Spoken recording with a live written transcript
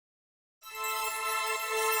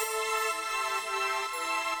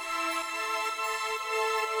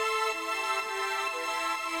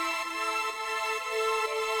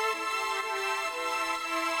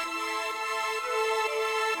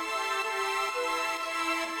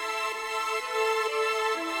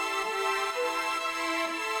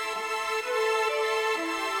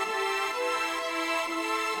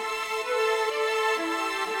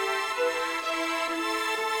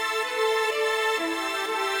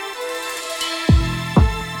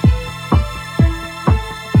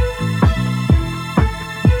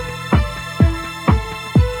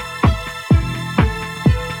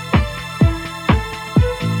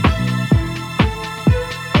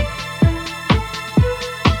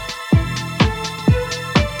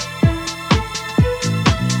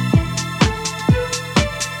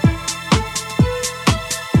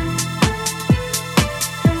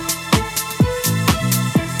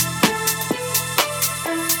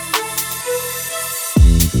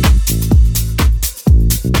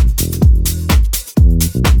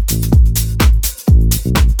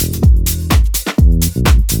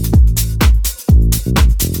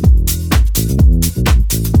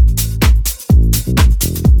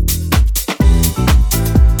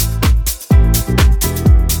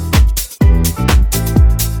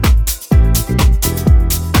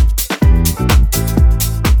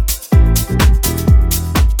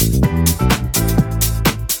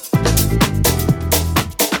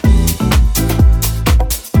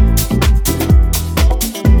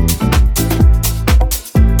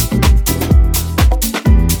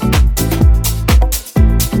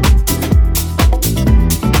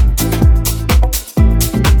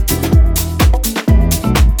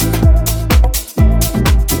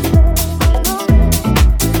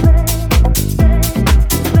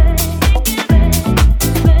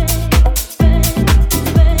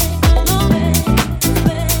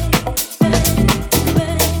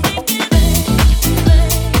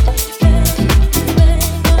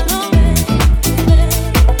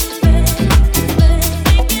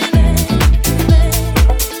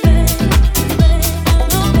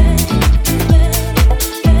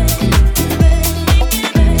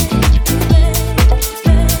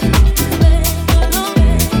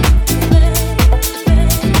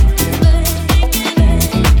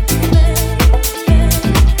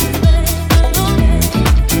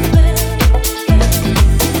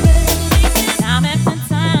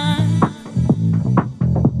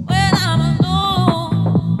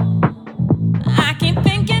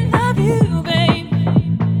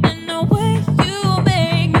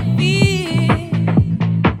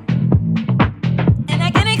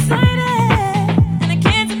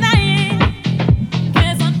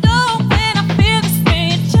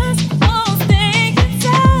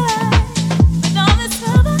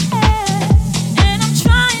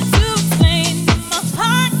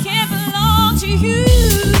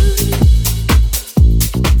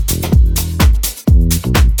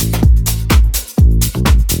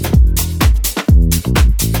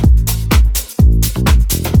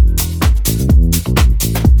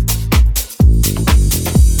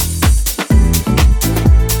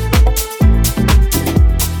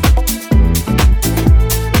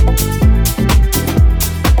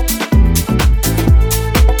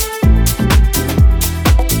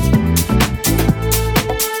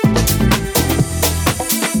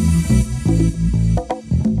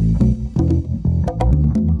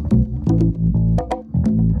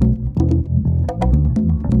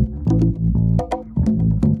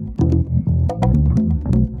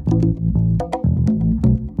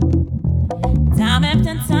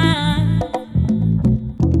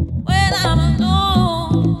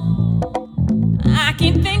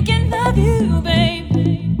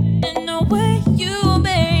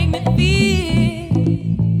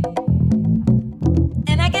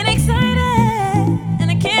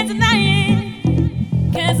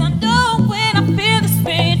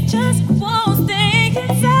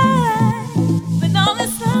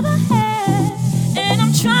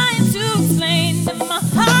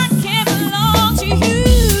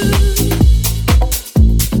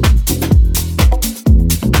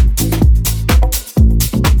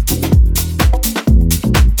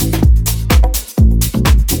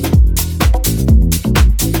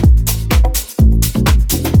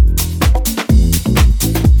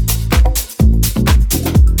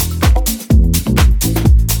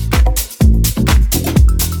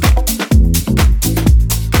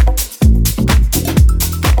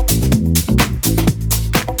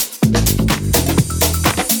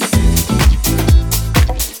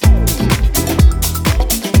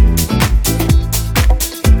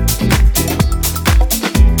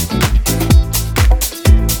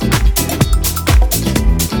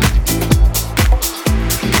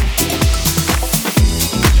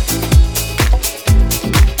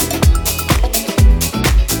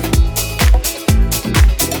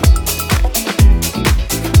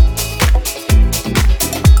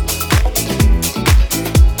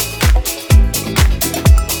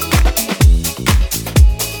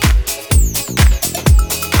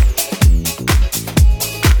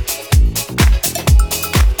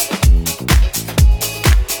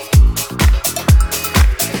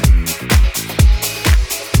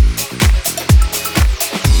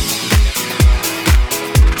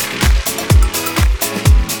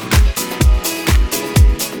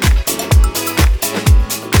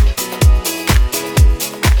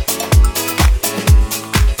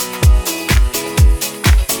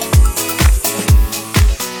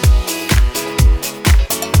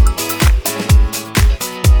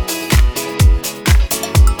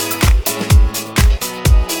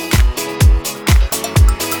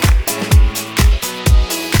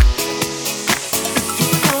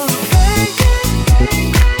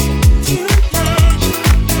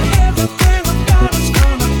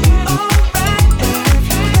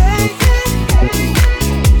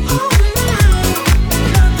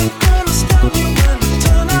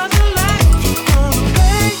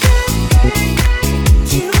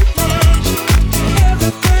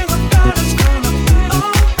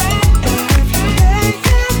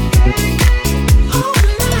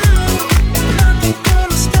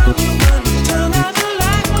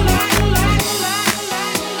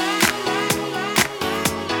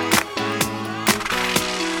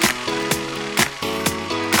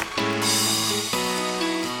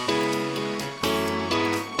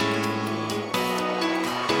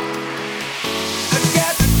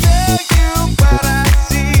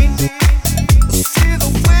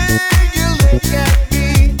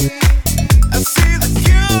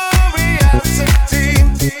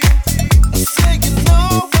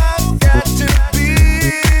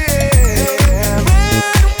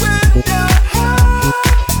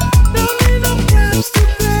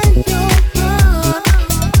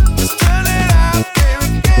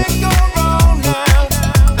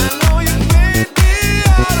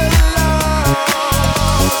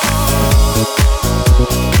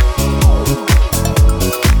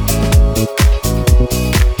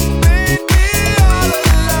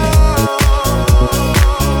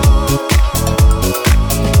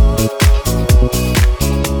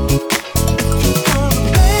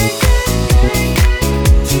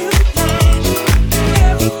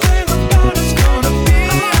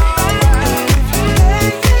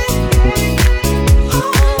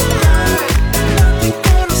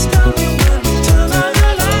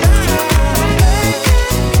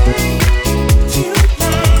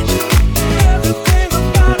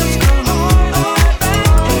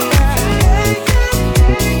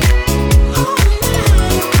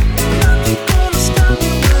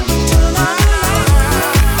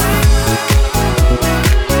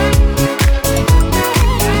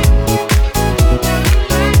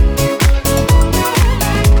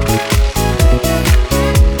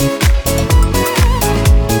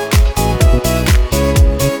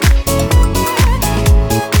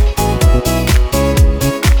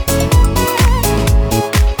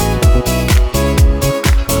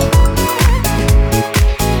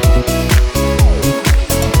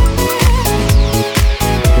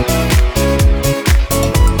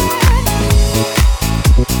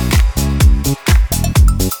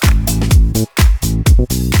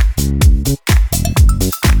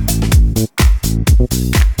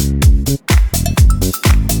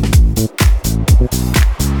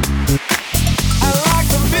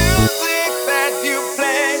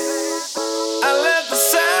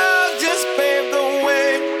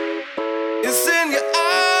It's in your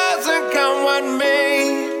eyes and come what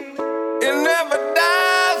may. It never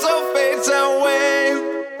dies or fades away.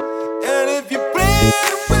 And if you play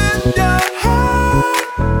with your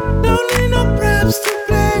heart, don't need no props to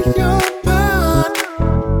play your part.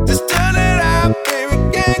 Just turn it out, baby,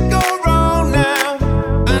 can't go wrong now.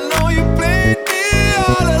 I know you played me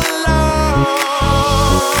all along.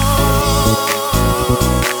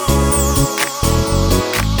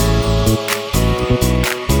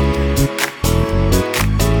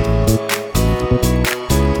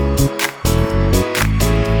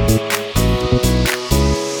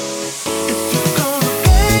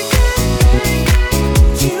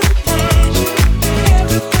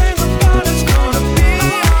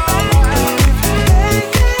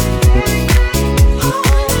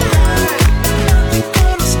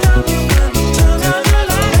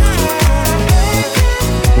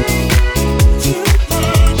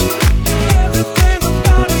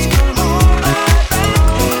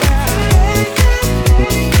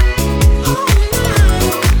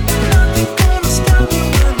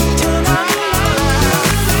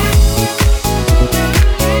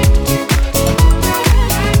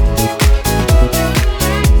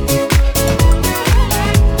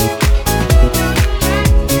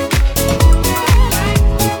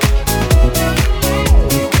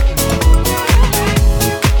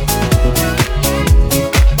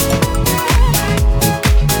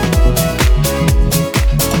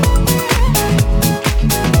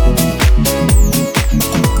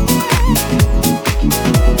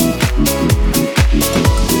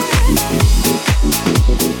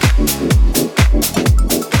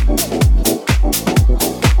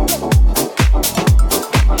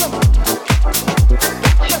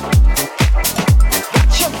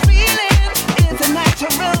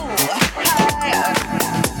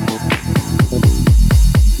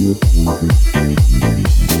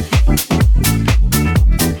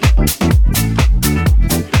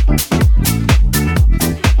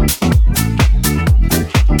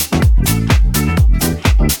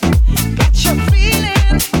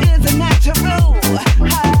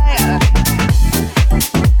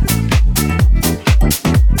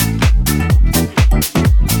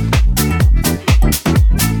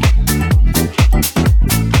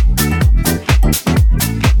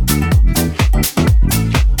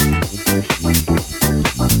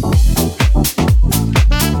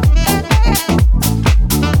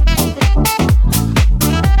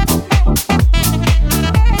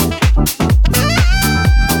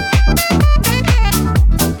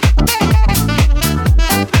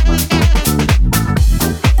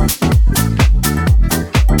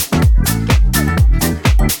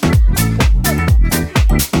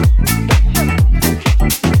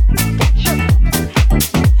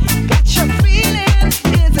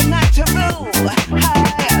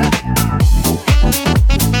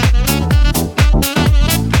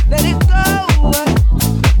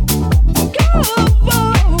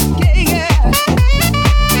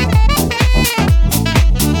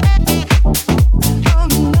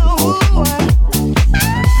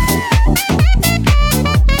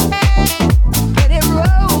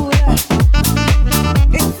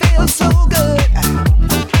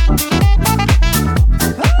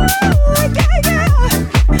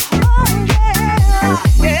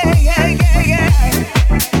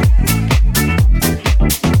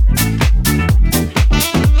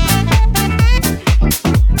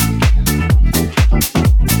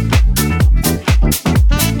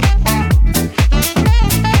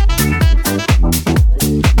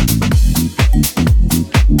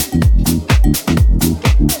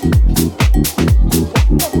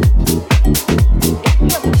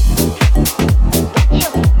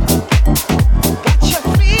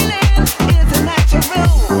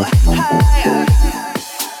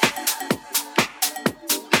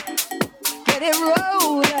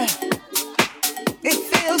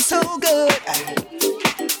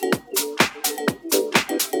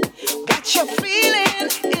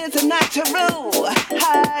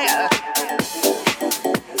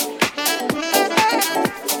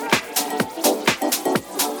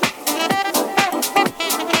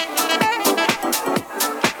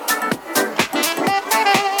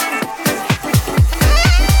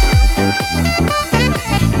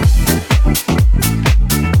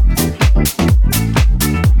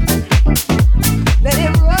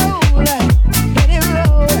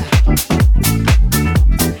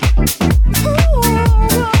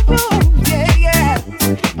 Yeah.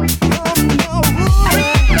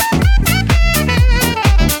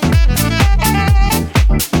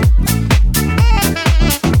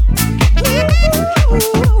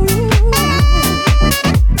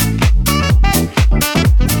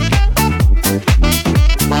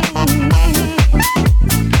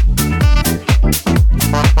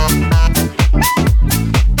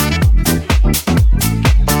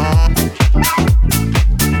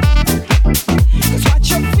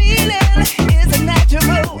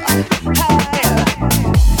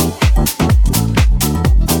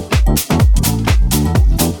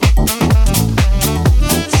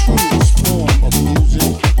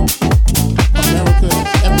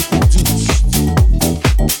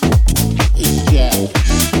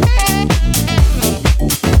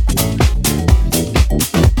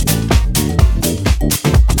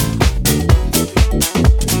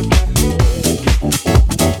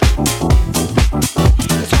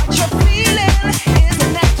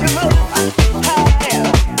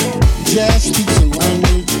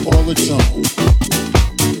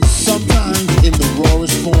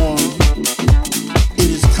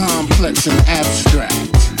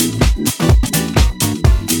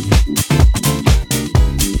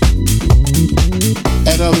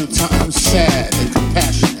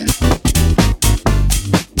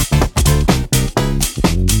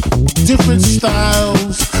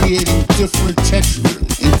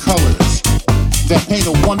 that paint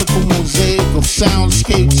a wonderful mosaic of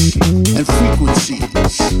soundscapes and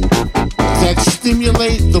frequencies that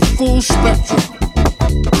stimulate the full spectrum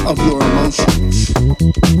of your emotions.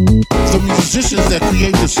 The musicians that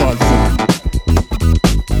create this art form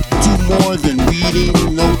do more than reading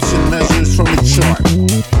notes and measures from a chart.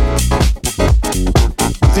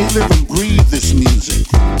 They live and breathe this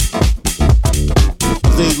music.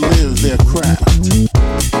 They live their craft.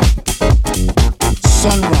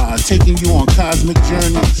 Sunrise taking you on cosmic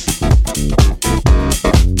journeys.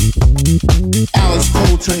 Alice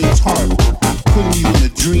Coltrane's heart putting you in a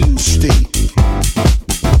dream state.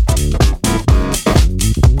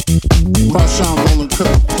 Rashawn Roland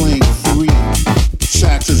Kirk playing 3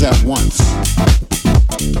 saxes at once.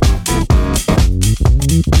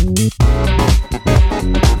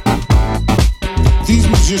 These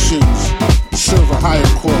musicians serve a higher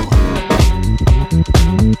calling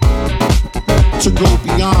to go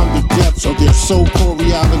beyond the depths of their so-called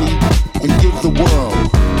reality and give the world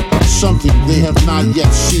something they have not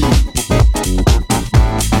yet seen.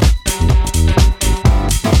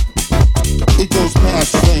 It goes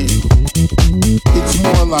past fame. It's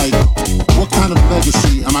more like, what kind of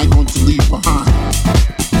legacy am I going to leave behind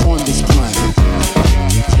on this planet?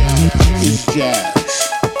 It's jazz.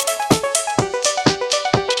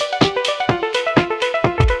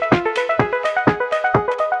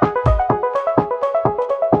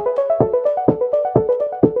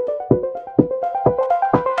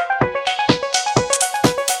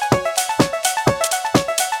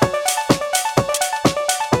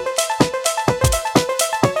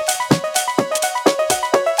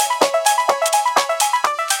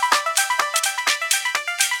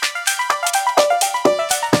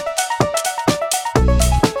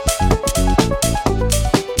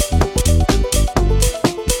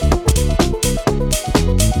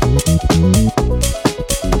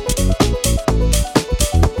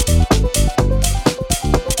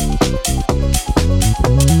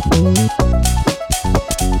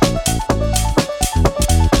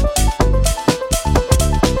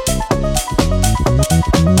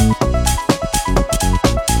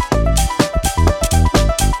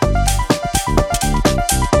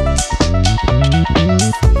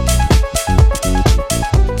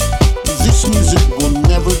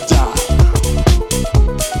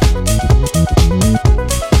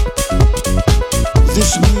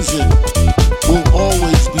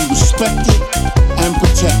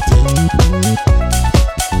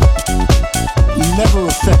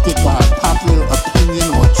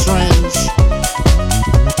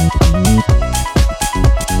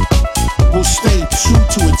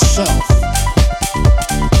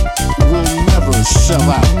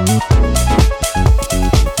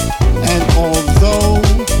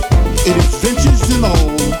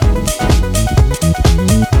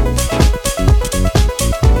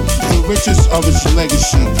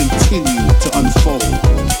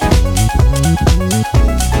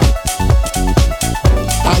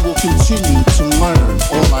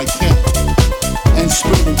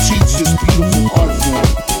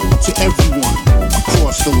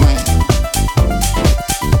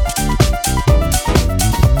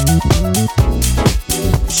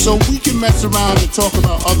 Talk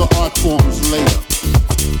about other art forms later.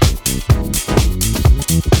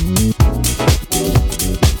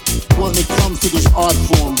 When it comes to this art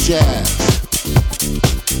form, jazz,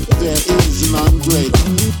 there is none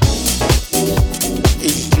greater.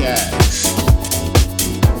 It's jazz.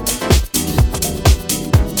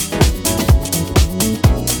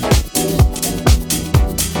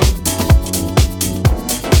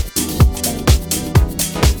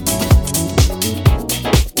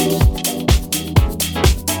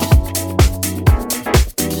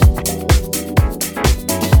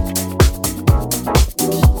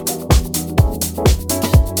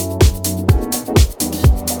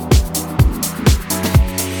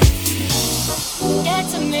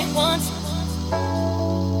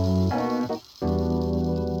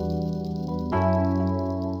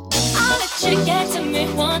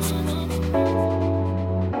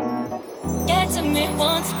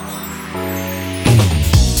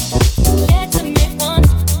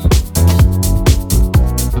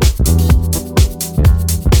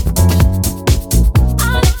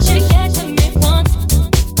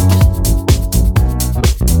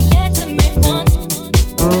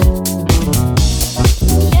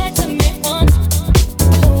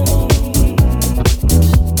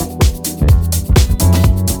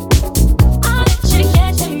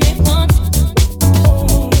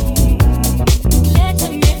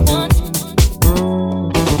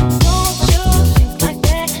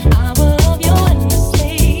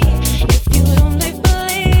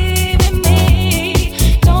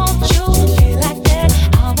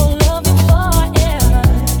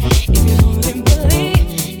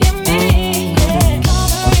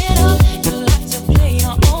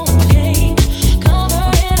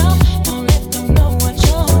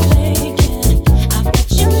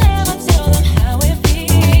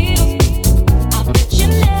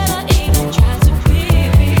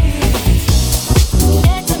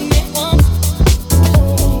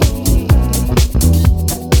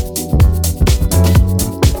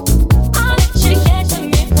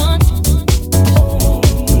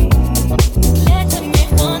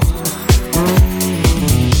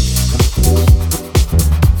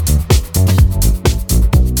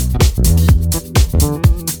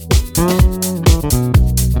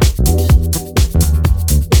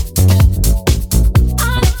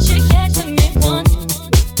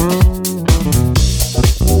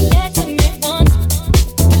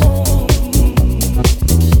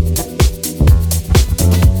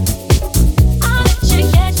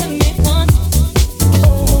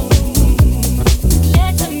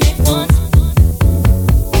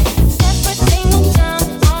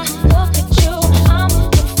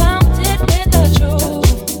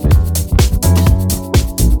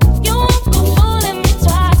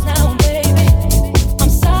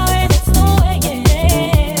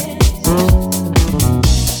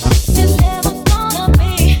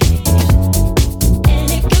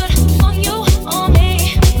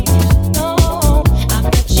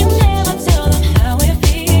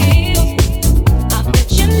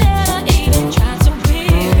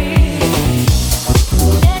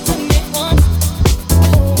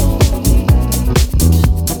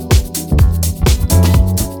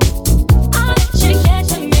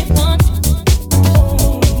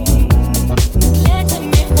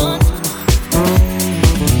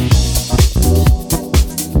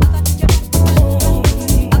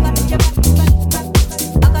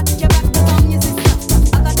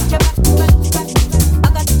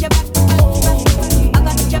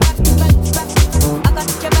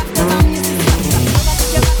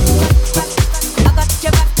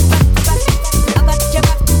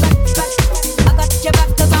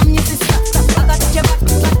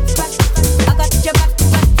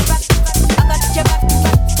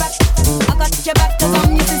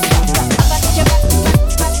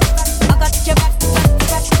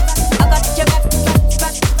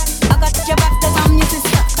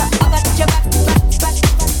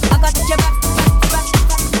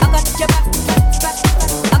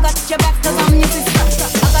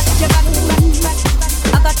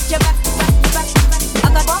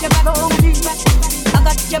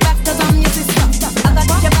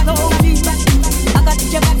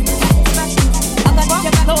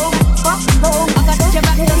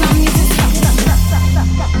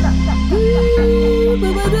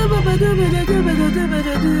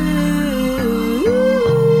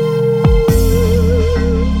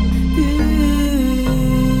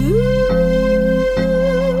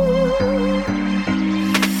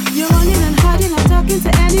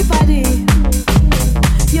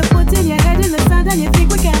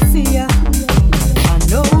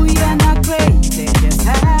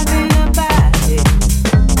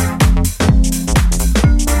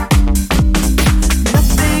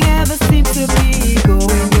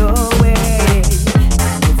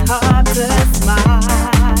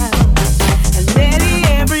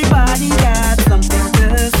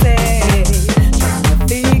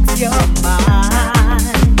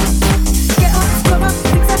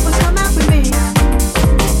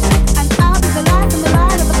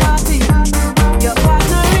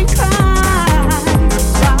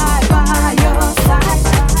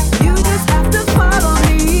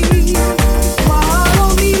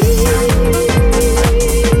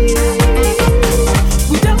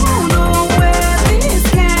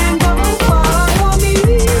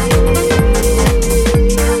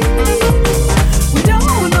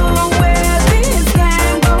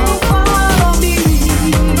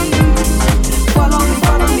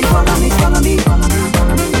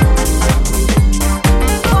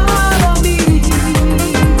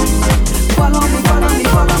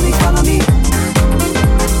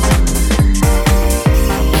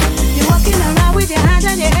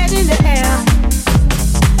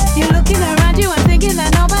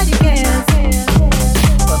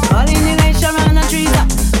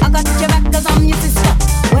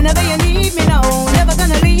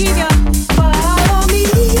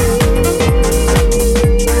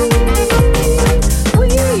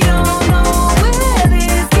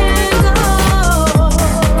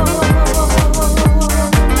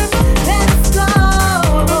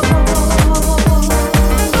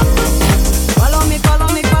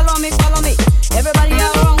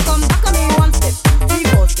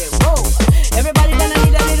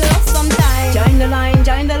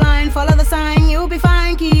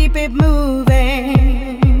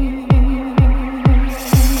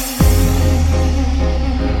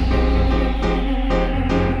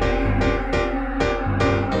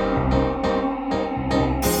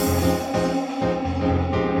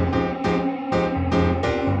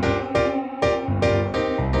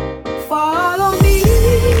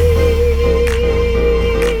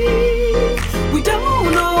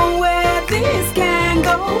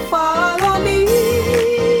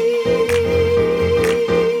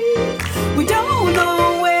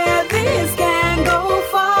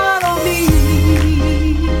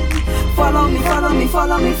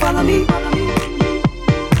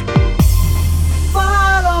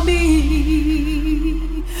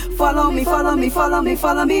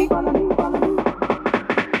 Follow me.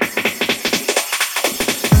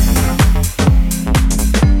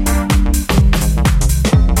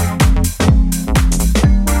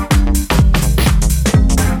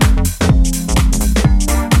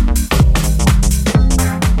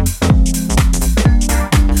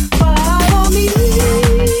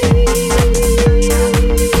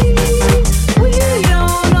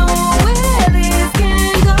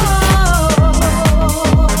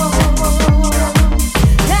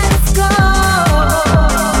 Let's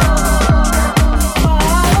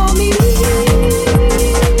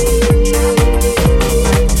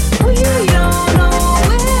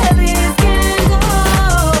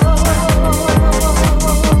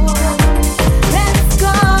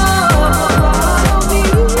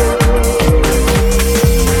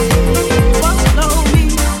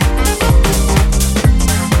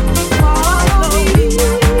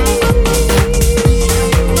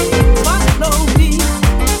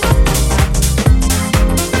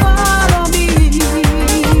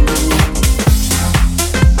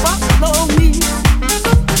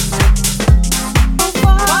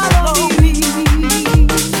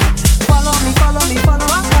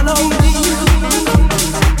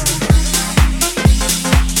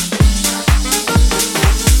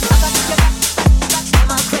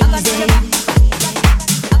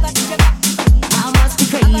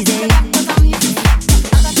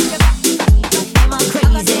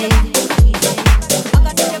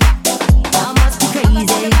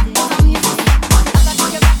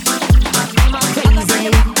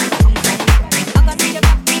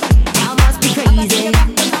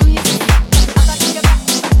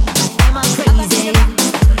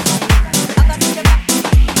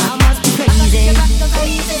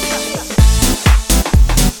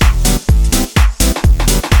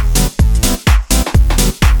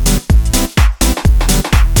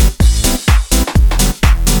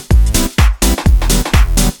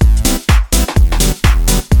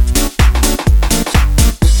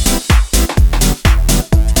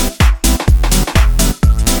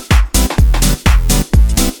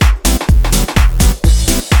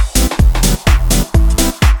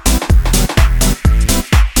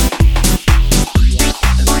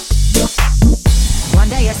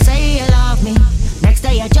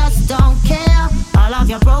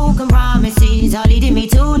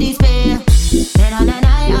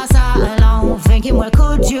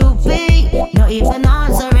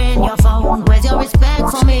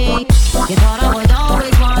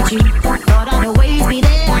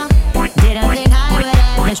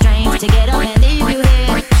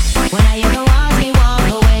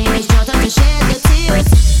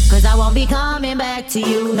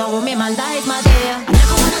No, me my life, my dear. I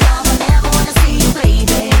never wanna love, I never wanna see you,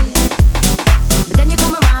 baby. But then you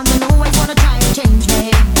come around and always wanna try and change me.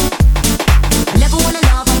 I never wanna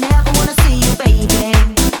love, I never wanna see you, baby.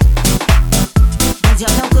 'Cause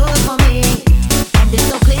you're no good for me, and it's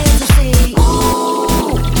so clear to see.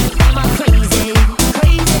 Ooh, am I crazy,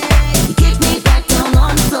 crazy? You kick me back down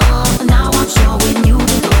on the floor, and now I'm showing you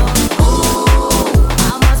the door. Ooh,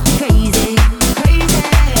 I must be crazy, crazy.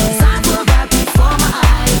 The signs were right before my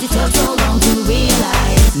eyes. It took so long to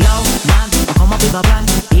realize. Yo, man, I come up with a plan.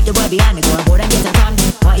 Leave the boy behind me, go aboard and get a tan.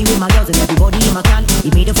 Party with my girls and everybody in my clan.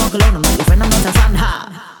 You made the fuck alone, I'm not your friend, I'm not a fan. Ha!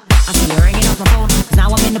 I see you ringing off my phone, 'cause now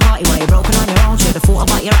I'm in the party while you're broken on your own. Should've thought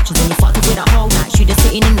about your actions when you fucked up with that whole night. Should've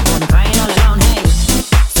sitting in the corner crying all alone, hey.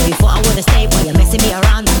 So you thought I would've stayed while you're messing me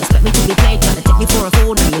around. You expect me to be played, trying to take me for a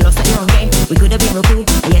fool. Now you lost at your own game. We could've been real cool,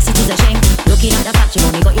 and yes it is a shame. Looking at the fact you've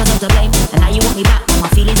only got yourself to blame. And now you want me back, but my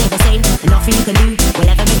feelings ain't the same. And nothing you can do will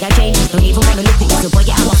ever make that change. Don't even wanna look at you, so boy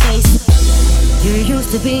get out my face. You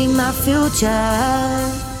used to be my future.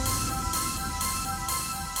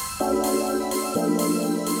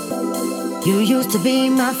 You used to be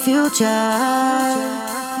my future.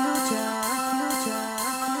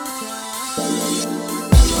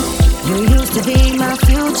 You used to be my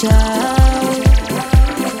future.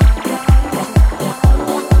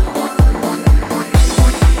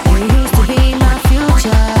 You used to be my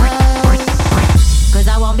future. 'Cause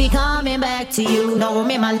I won't be coming back to you. No, I'm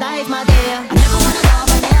in my life, my dear. I never wanna love,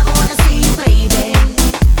 I never wanna see you, baby.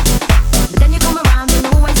 But then you come around and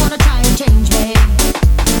always wanna try and change me.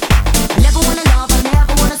 I never wanna love, I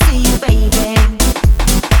never wanna see you, baby.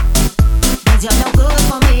 'Cause you're no good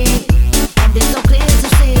for me, and it's so clear to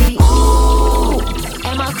see. Ooh,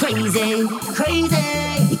 am I crazy, crazy?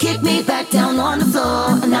 You kicked me back down on the floor,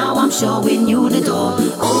 and now I'm showing you the door.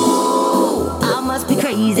 Ooh, I must be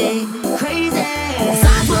crazy, crazy. The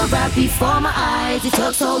signs were right before my eyes. It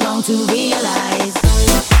took so long to realize.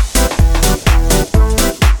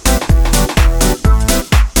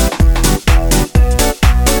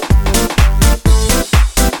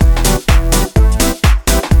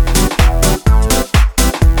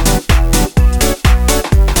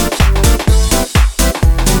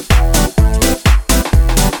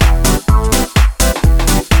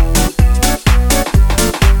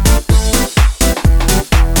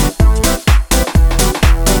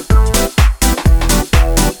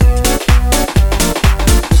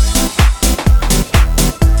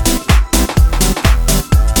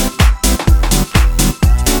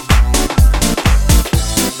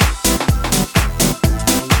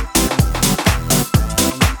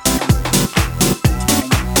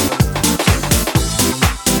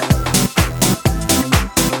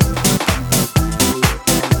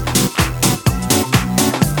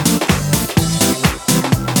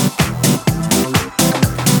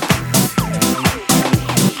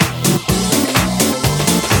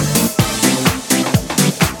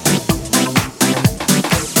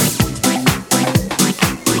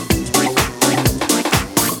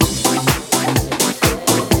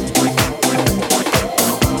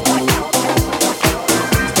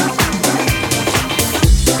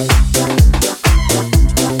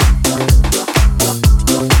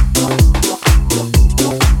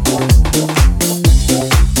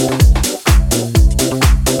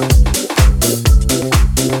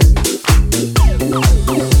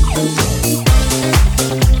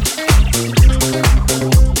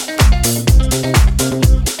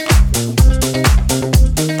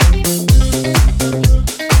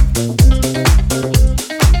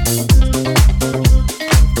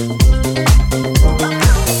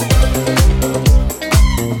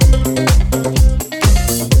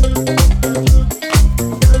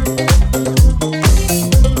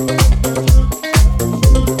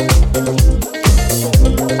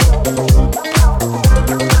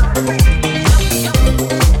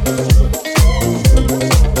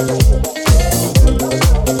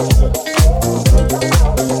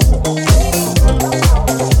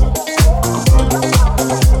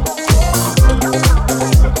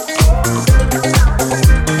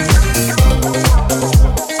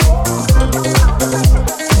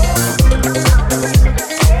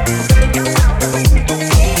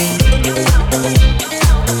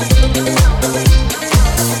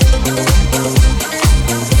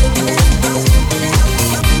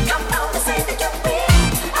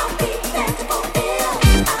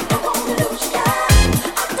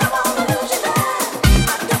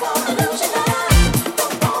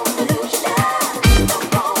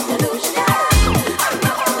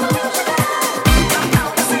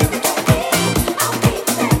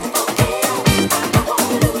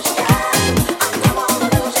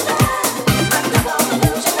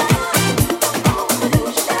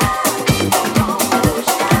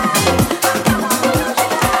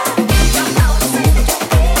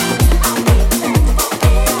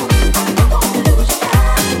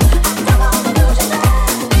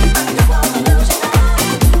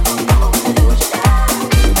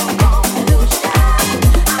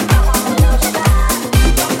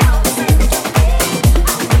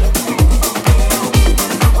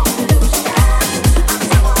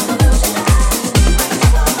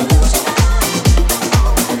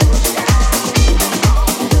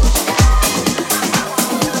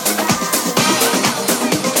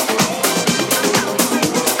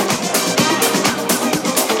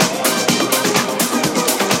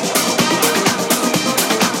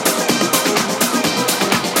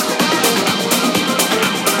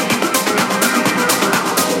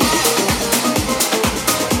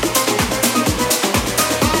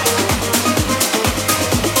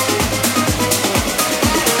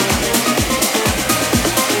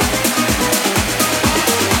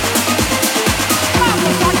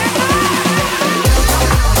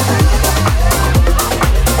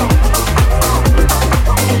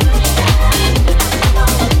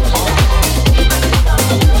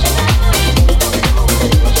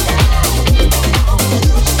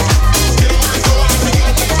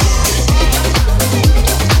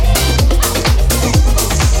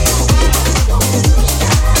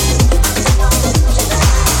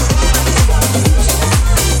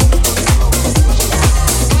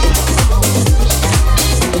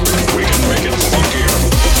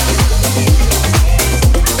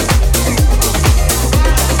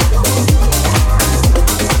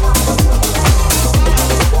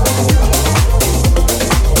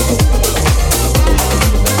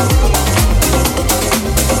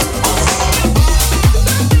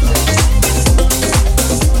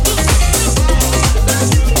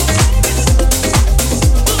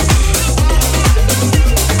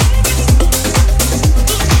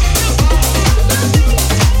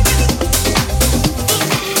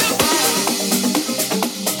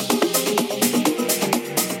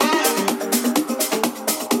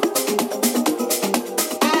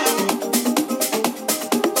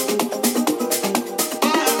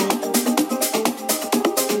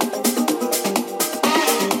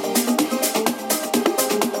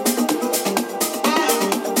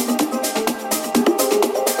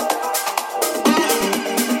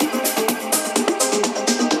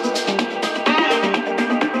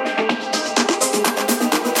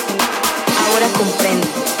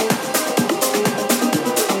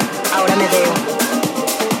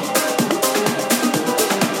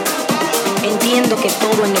 sabiendo que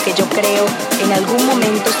todo en lo que yo creo en algún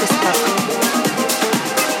momento se escapa.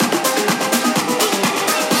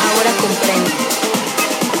 Ahora comprendo.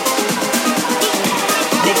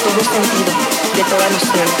 De todo sentido, de toda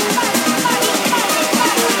noción.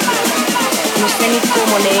 No sé ni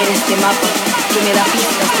cómo leer este mapa que me da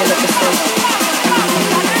pistas de lo que soy.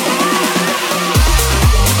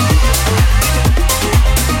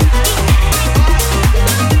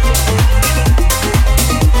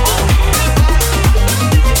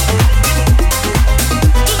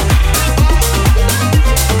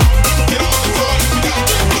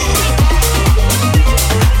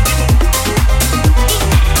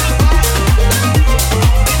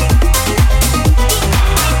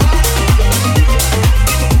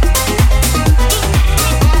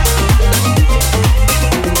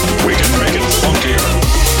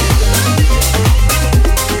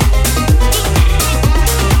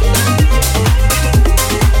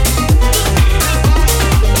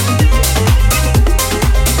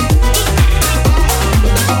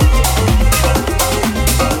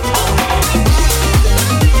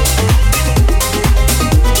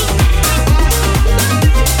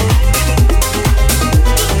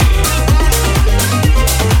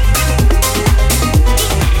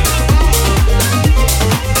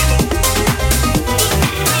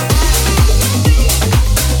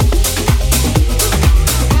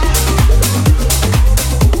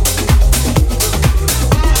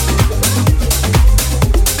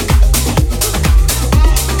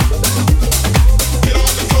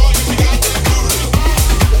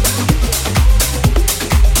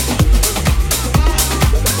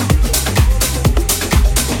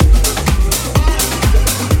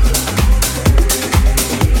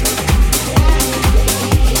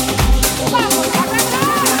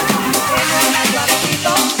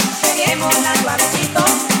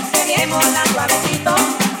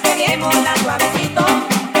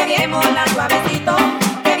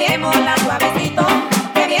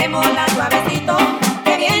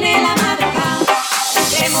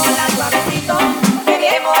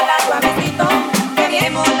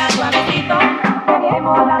 Suavecito,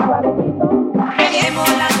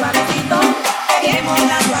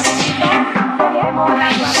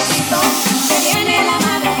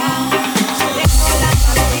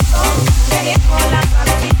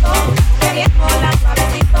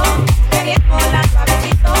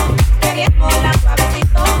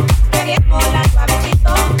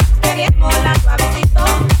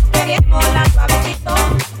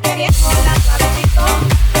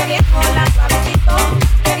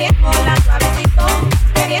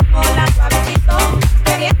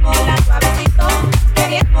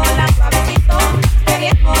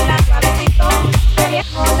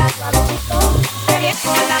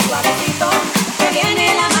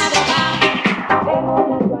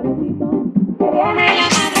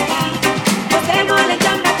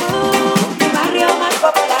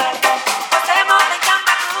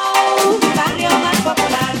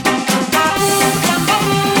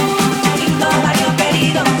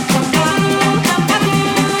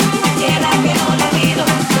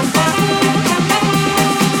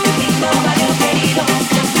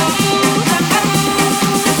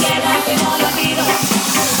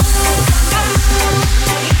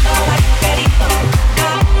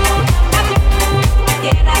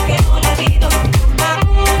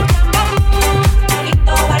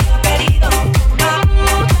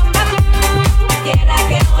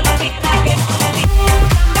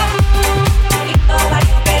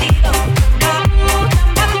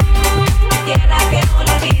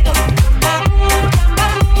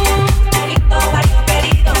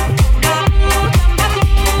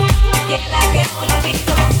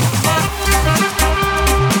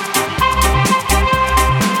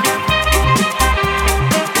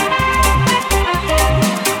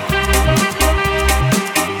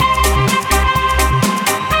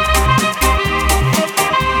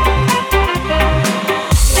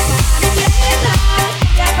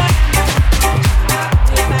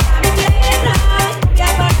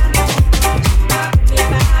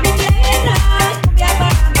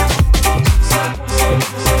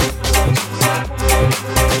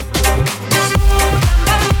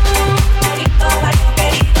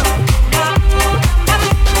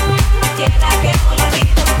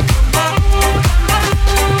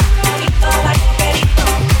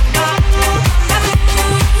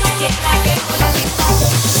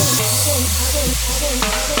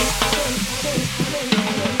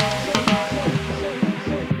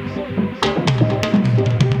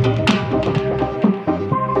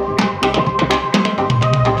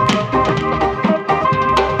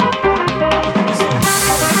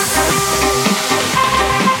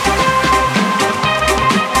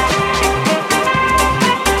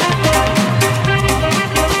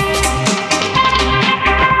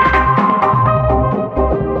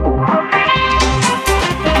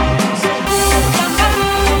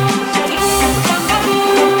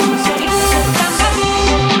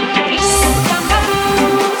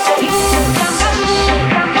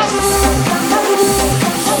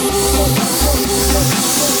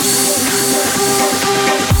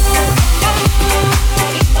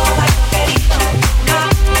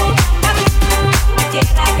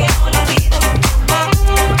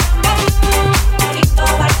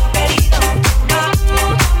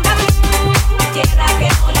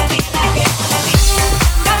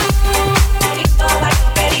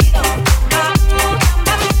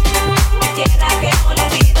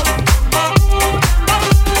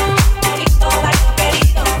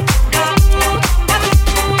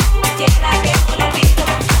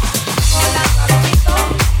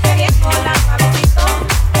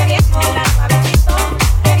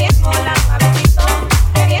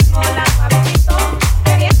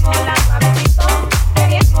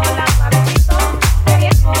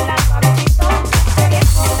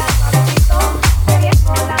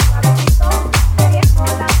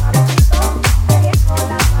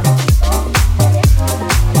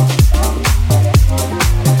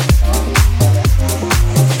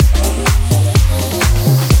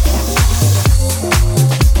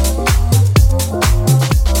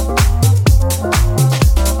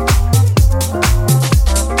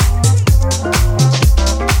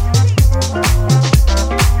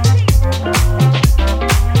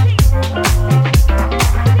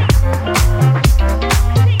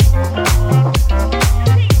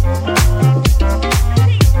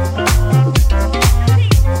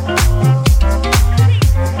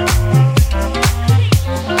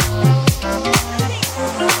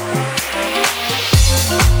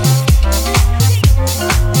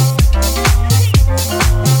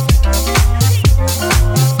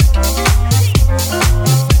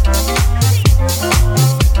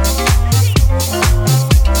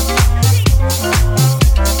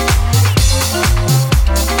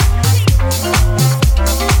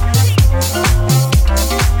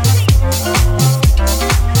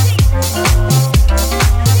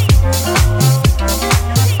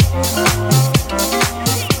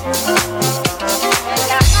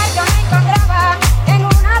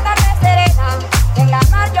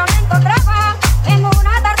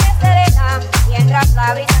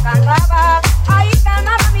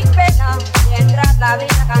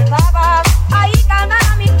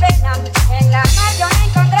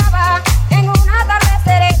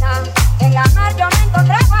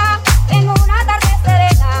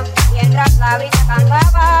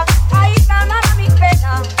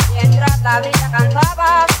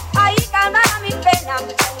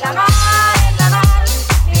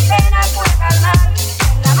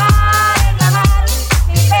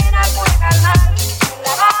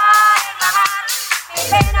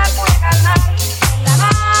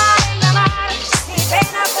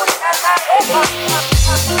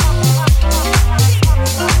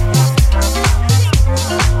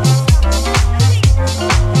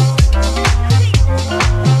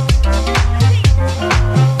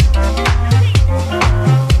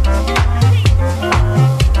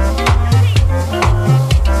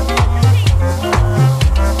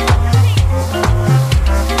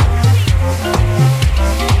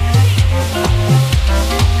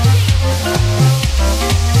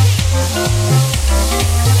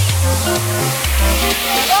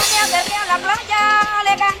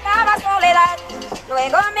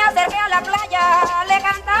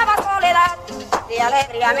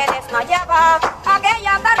 alegría me desmayaba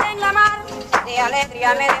aquella tarde en la mar, de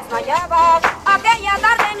alegría me desmayaba aquella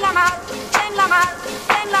tarde en la mar, en la mar,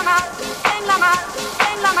 en la mar, en la mar,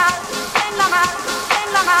 en la mar, en la mar,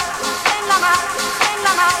 en la mar, en la mar, en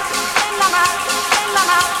la mar, en la mar, en la mar, en la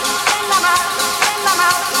mar, en la mar, en la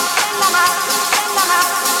mar, en la mar, en la mar,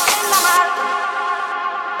 en la mar.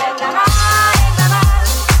 En la mar,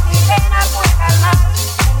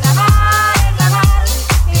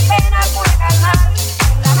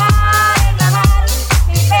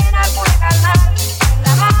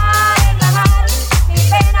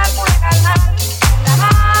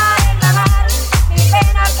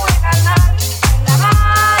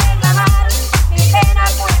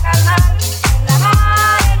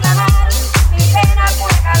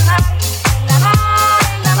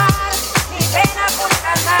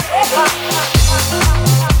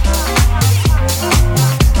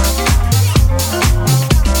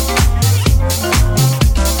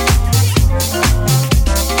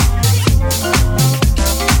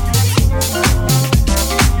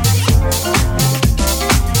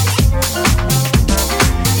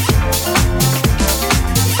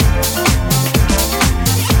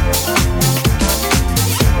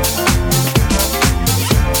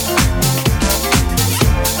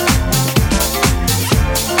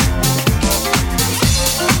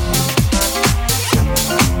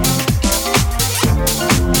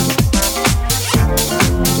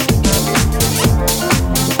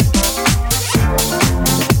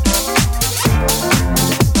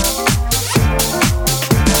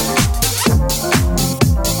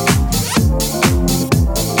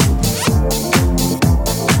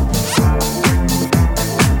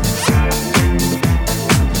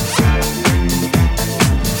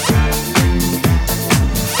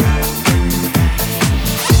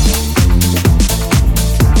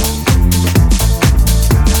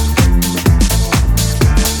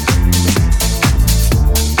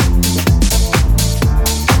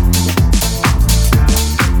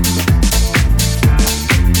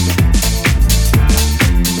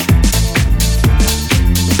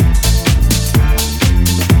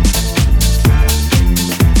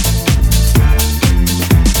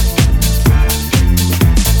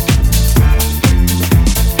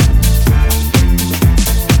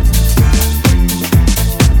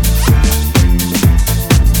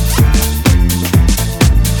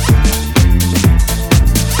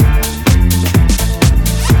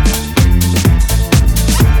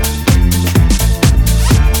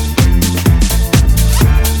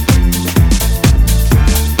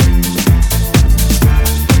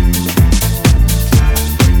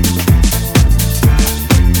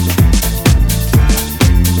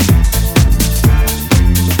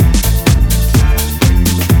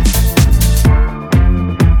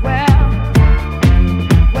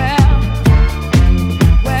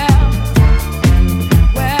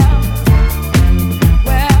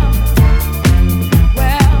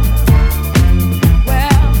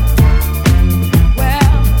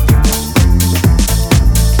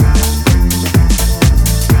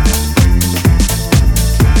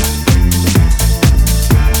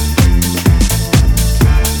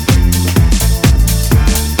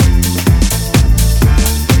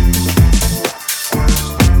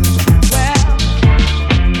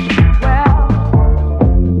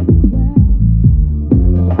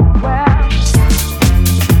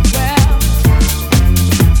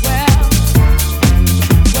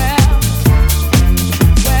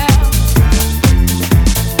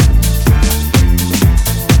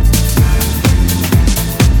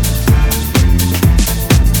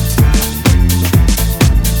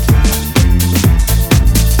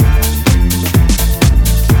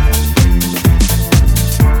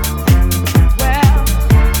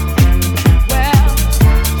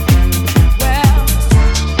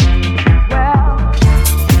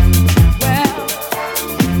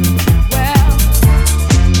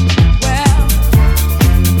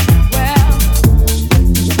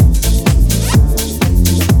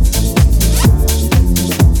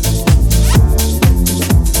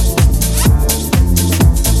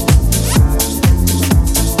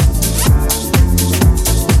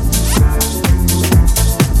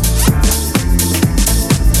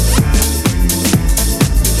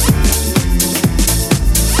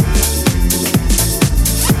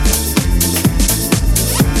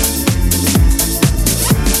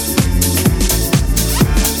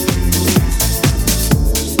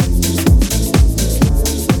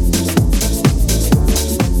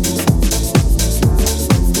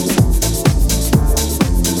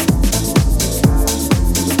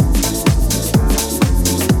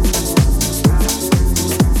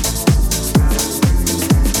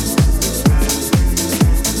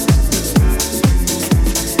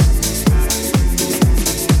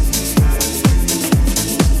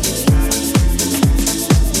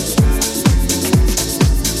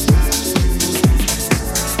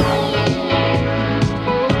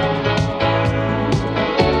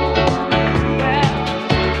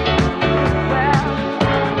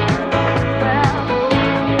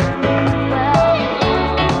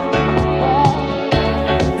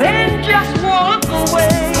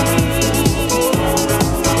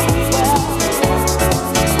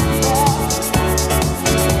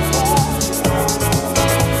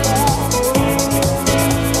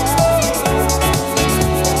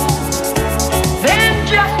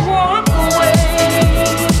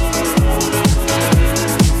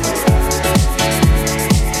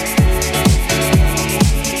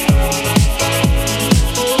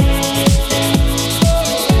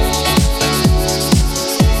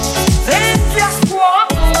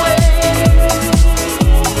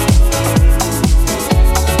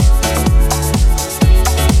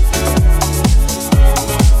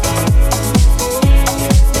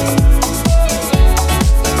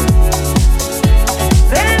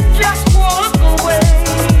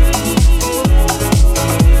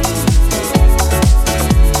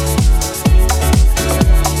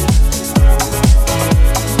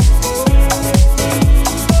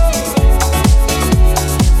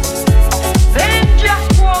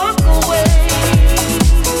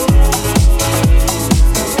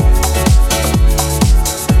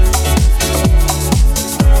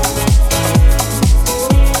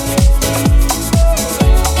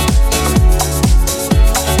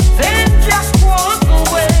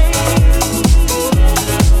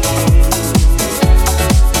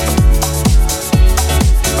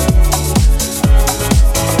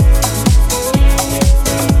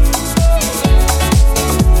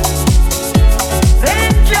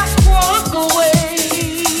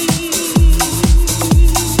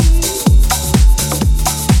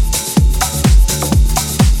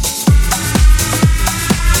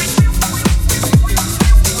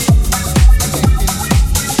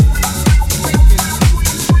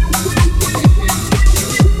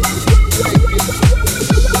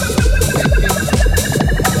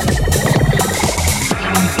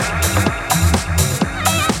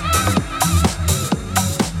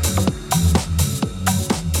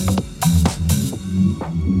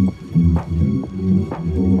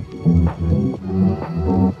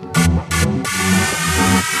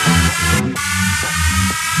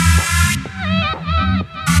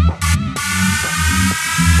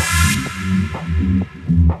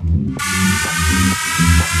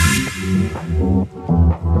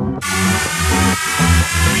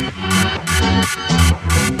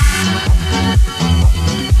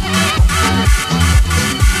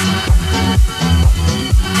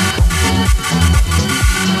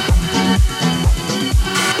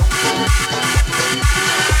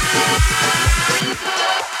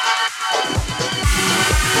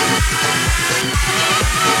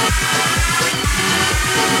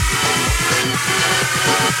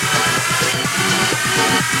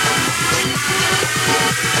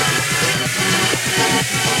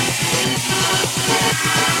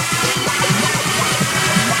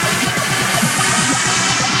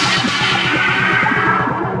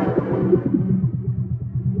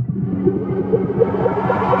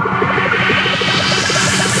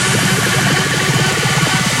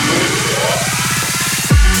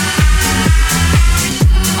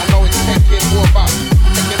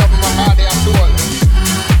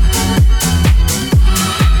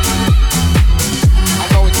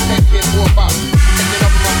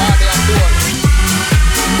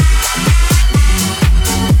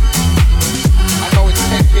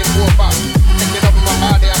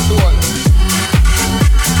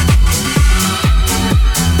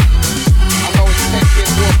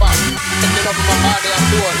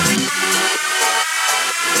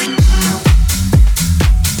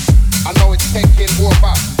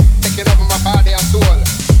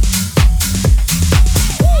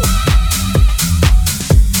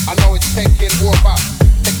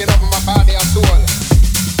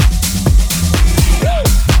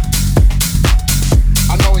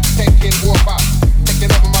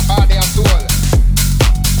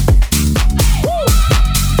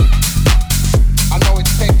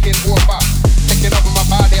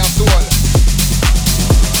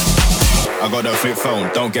 I got a flip phone,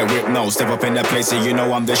 don't get whipped, no. Step up in that place and you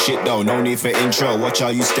know I'm the shit though. No need for intro, watch how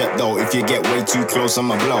you step though. If you get way too close,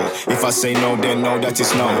 I'ma blow. If I say no, then no, that is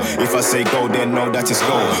no. If I say go, then no, that is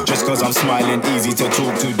go. Just cause I'm smiling, easy to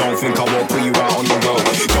talk to. Don't think I won't put you out on the road.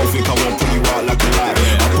 Don't think I won't put you out like a light.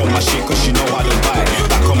 Up on my shit cause you know I don't buy.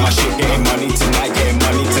 Back on my shit, getting money tonight, getting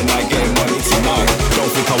money tonight, getting money tonight. Don't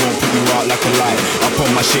think I won't put you out like a light. Up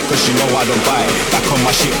on my shit cause you know I don't buy. Back on my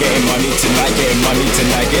shit, getting money tonight, getting money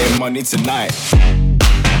tonight, getting money tonight.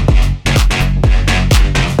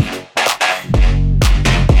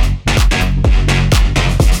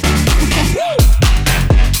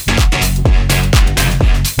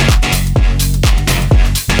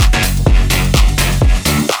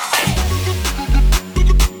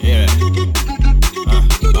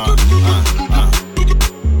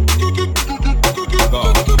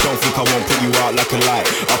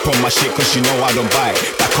 Shit, cause you know I don't buy.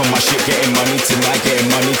 Back on my shit, getting money tonight, getting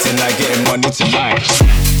money tonight, getting money tonight.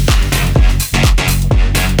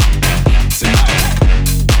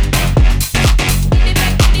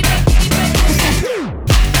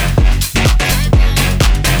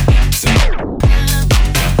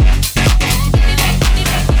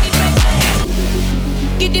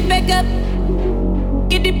 Get it back up,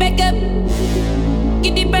 get it back up,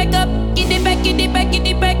 get it back up, get it back, get it back, get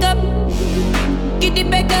it back up, get it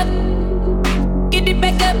back up. Get it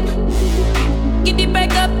back up, get it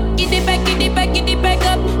back up, get it back, get it back, get it back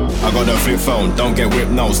up. I got a flip phone, don't get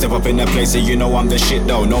whipped, no. Step up in that place and you know I'm the shit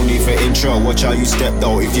though. No need for intro, watch how you step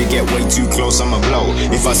though. If you get way too close, I'ma blow.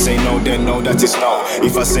 If I say no, then no, that is no.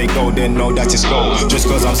 If I say go, then no, that is go. Just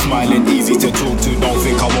cause I'm smiling, easy to talk to. Don't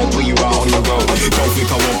think I won't put you out on the road. Don't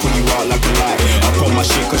think I won't put you out like a light. Up on my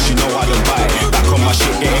shit cause you know I don't buy. Back on my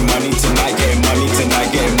shit, getting money tonight, getting money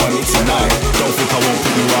tonight, getting money tonight. Don't think I won't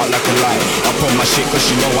put you out like a light. Up on my shit cause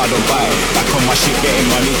you know I don't buy. Back on my shit, getting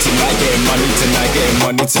money tonight, getting money tonight, getting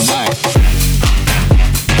money tonight.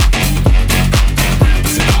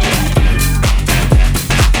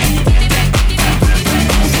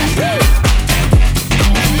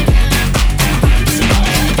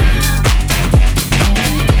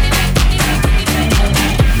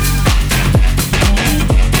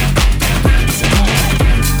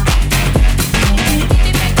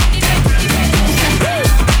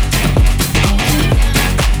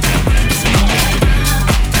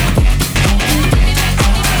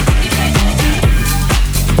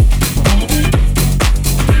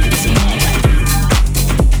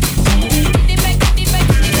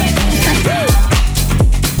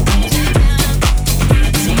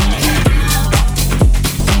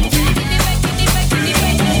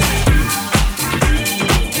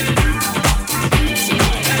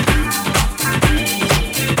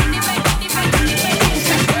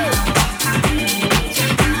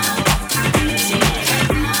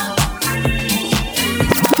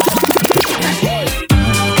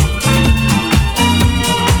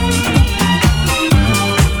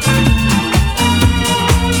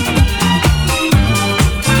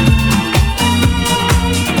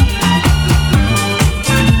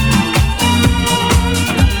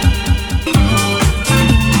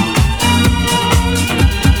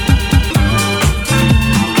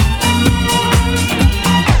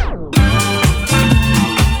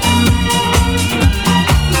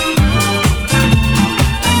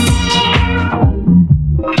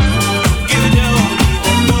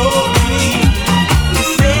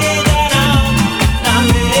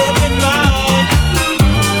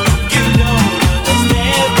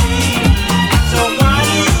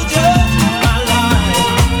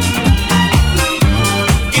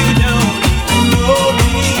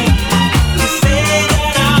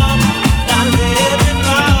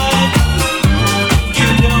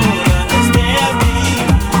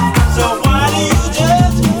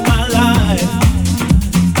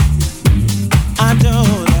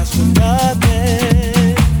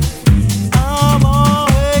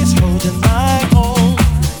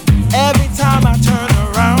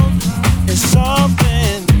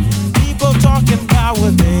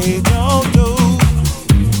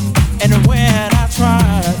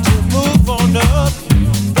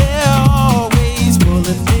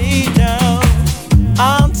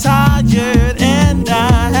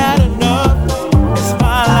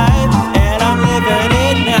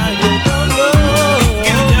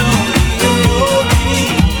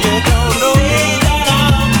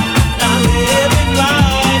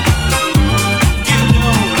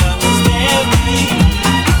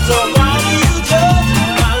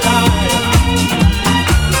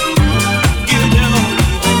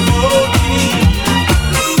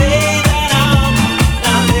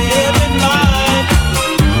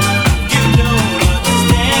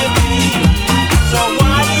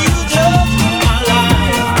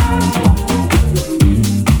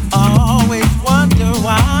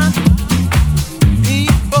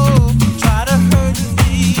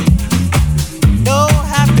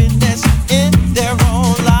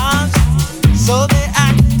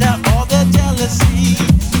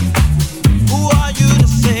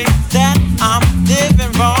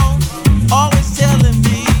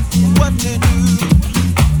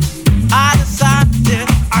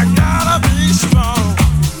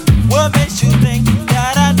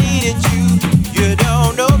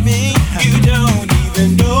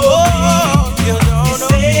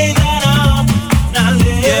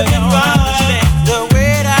 living right the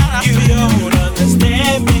way that I feel. You don't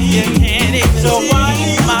understand me, you can't even so see why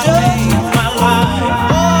you my pain, my life.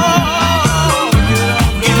 Oh,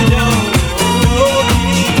 you don't know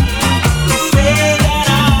me. You say that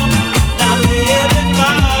I'm not living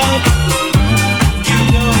right. You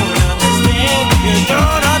don't understand me, you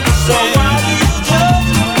don't understand. So why do you judge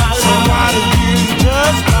my life? So why do you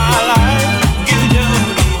judge my life? You don't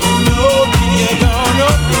even know me, you don't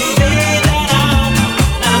know me. You say that I'm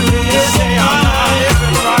not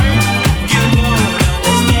living right. You don't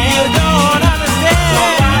understand. You don't understand. So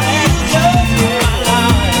why do you judge my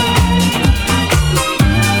life?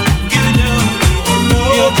 You don't even know.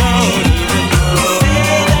 You don't even know. You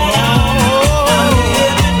say that I'm not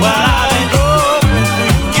living what I've been going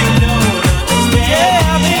through. You don't understand.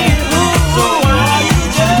 Tell me who. So why you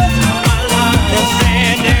judge my life? They're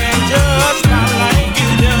saying they judge my life. You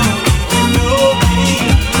don't even know me.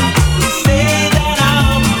 You say that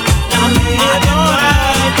I'm not living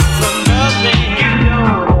right for nothing. You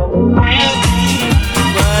don't understand me.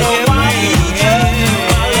 So why you judge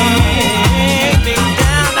my life? Big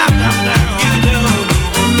down, down. You don't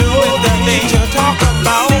even know the things you're talking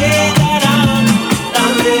about. Say that I'm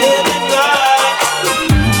not living right.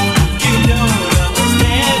 You don't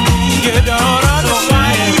understand me. You don't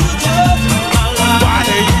understand. Why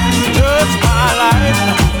do you judge my life?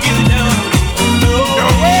 You don't even know. No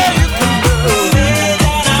way you can do. Say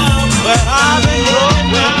that I'm, but I've been going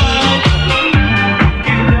down.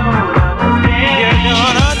 You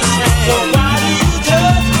don't understand. So why do you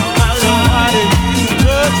judge my life? So why do you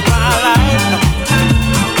judge my life?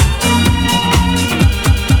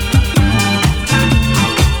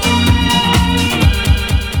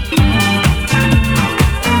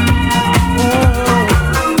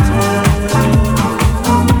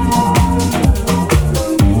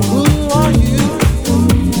 Who are you?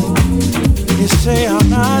 You say I'm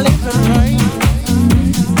not living right.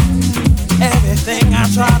 Everything I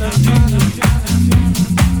try to do,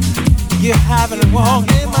 you haven't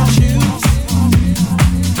walked in my shoes.